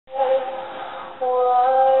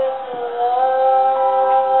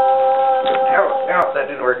that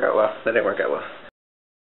didn't work out well. That didn't work out well.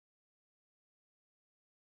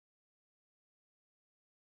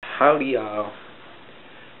 Howdy, y'all.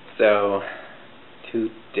 So,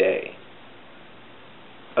 today.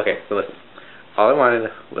 Okay, so listen. All I wanted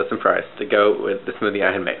was some fries to go with the smoothie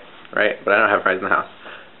I had made, right? But I don't have fries in the house.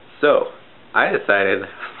 So, I decided I'm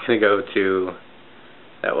going to go to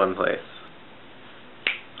that one place.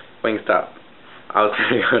 Wingstop. I was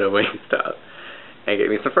going to go to Wingstop and get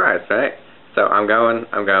me some fries, right? So, I'm going.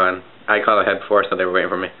 I called ahead before, so they were waiting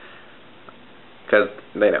for me. Because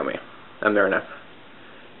they know me. I'm there enough.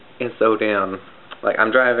 And so damn, like,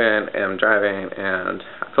 I'm driving, and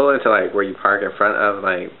I pulled into, like, where you park in front of,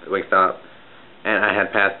 like, Wingstop, and I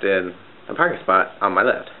had passed in a parking spot on my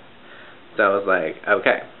left. So I was like,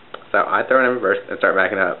 okay. So I throw it in reverse and start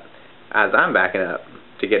backing up. As I'm backing up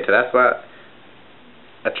to get to that spot,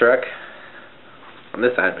 a truck on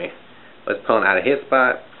this side of me was pulling out of his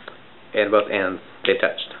spot, and both ends, they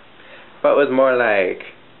touched. But it was more like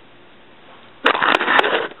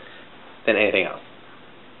than anything else.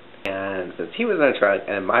 And since he was in a truck,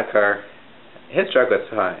 and my car, his truck was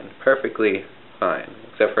fine, perfectly fine,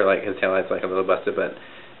 except for, like, his taillight's, like, a little busted, but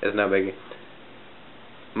it's no biggie.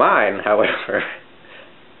 Mine, however,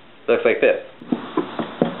 looks like this.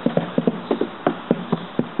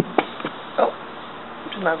 Oh,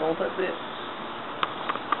 I'm just not gonna touch it.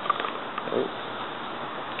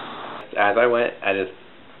 As I went, I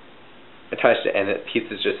touched it, and the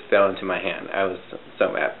pieces just fell into my hand. I was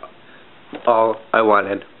so mad. All I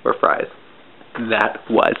wanted were fries. That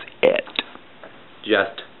was it.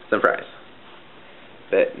 Just some fries.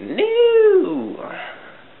 But no!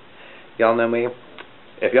 Y'all know me.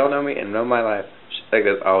 If y'all know me and know my life, shit like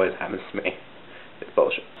this always happens to me. It's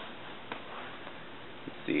bullshit.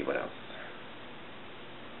 Let's see what else.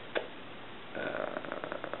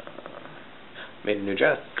 Made a new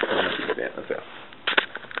dress. Let's go.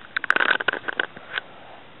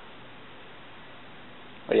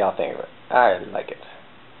 What do y'all think of it? I like it.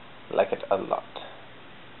 Like it a lot.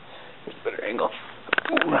 Here's a better angle.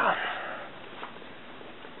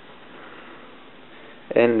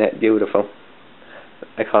 Isn't that beautiful?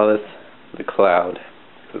 I call this the cloud.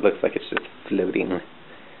 It looks like it's just floating.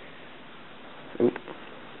 Oop.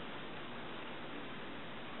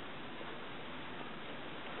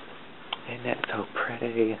 Isn't that so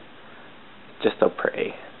pretty? Just so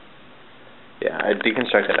pretty. Yeah, I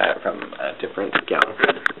deconstructed that from a different gown.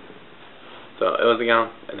 So it was a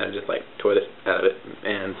gown, and then I just, like, tore it out of it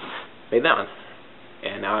and made that one.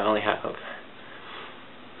 And now I only have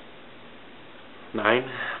 9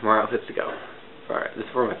 more outfits to go. This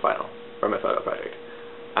is for my photo project.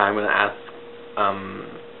 I'm gonna ask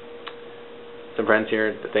some friends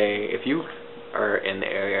here that if you are in the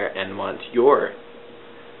area and want your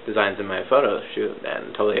designs in my photo shoot,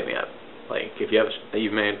 then totally hit me up. Like, if you have that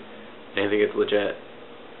you've made, anything is legit,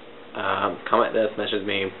 comment this, message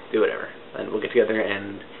me, do whatever, and we'll get together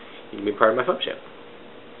and you can be part of my photo shoot.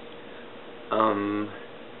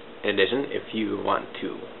 In addition, if you want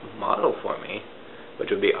to model for me, which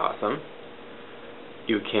would be awesome,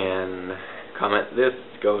 you can comment this,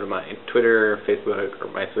 go to my Twitter, Facebook, or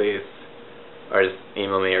MySpace, or just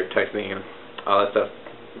email me or text me, and all that stuff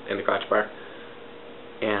in the crotch bar.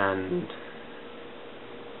 And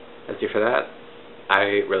as for that,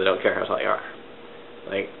 I really don't care how tall you are.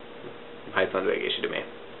 Like, height's not a big issue to me.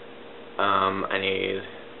 I need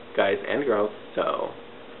guys and girls, so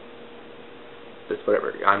just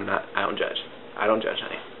whatever. I don't judge. I don't judge,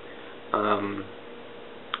 honey.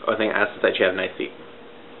 Other thing I asked is that you have nice feet.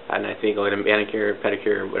 Have nice feet, go get a manicure,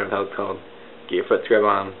 pedicure, whatever the hell it's called. Get your foot scrub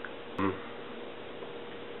on.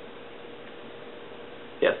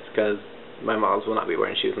 Yes, because my models will not be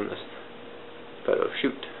wearing shoes in this photo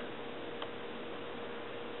shoot.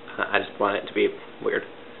 I just want it to be weird.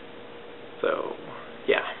 So,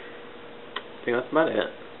 yeah. I think that's about it.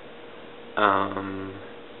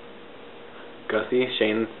 Go see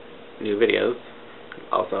Shane's new videos.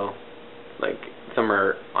 Also, like, some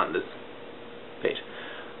are on this page.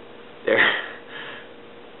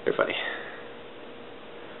 They're funny.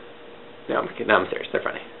 No, I'm serious. They're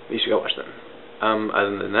funny. You should go watch them.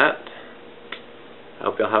 Other than that, I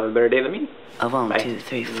hope y'all have a better day than me. A 1, Bye. 2,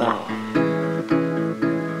 3, 4.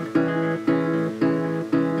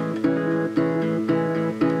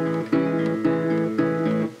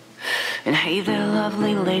 And hey there,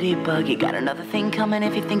 lovely ladybug, you got another thing coming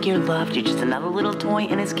if you think you're loved. You're just another little toy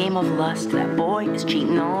in his game of lust. That boy is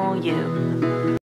cheating on you.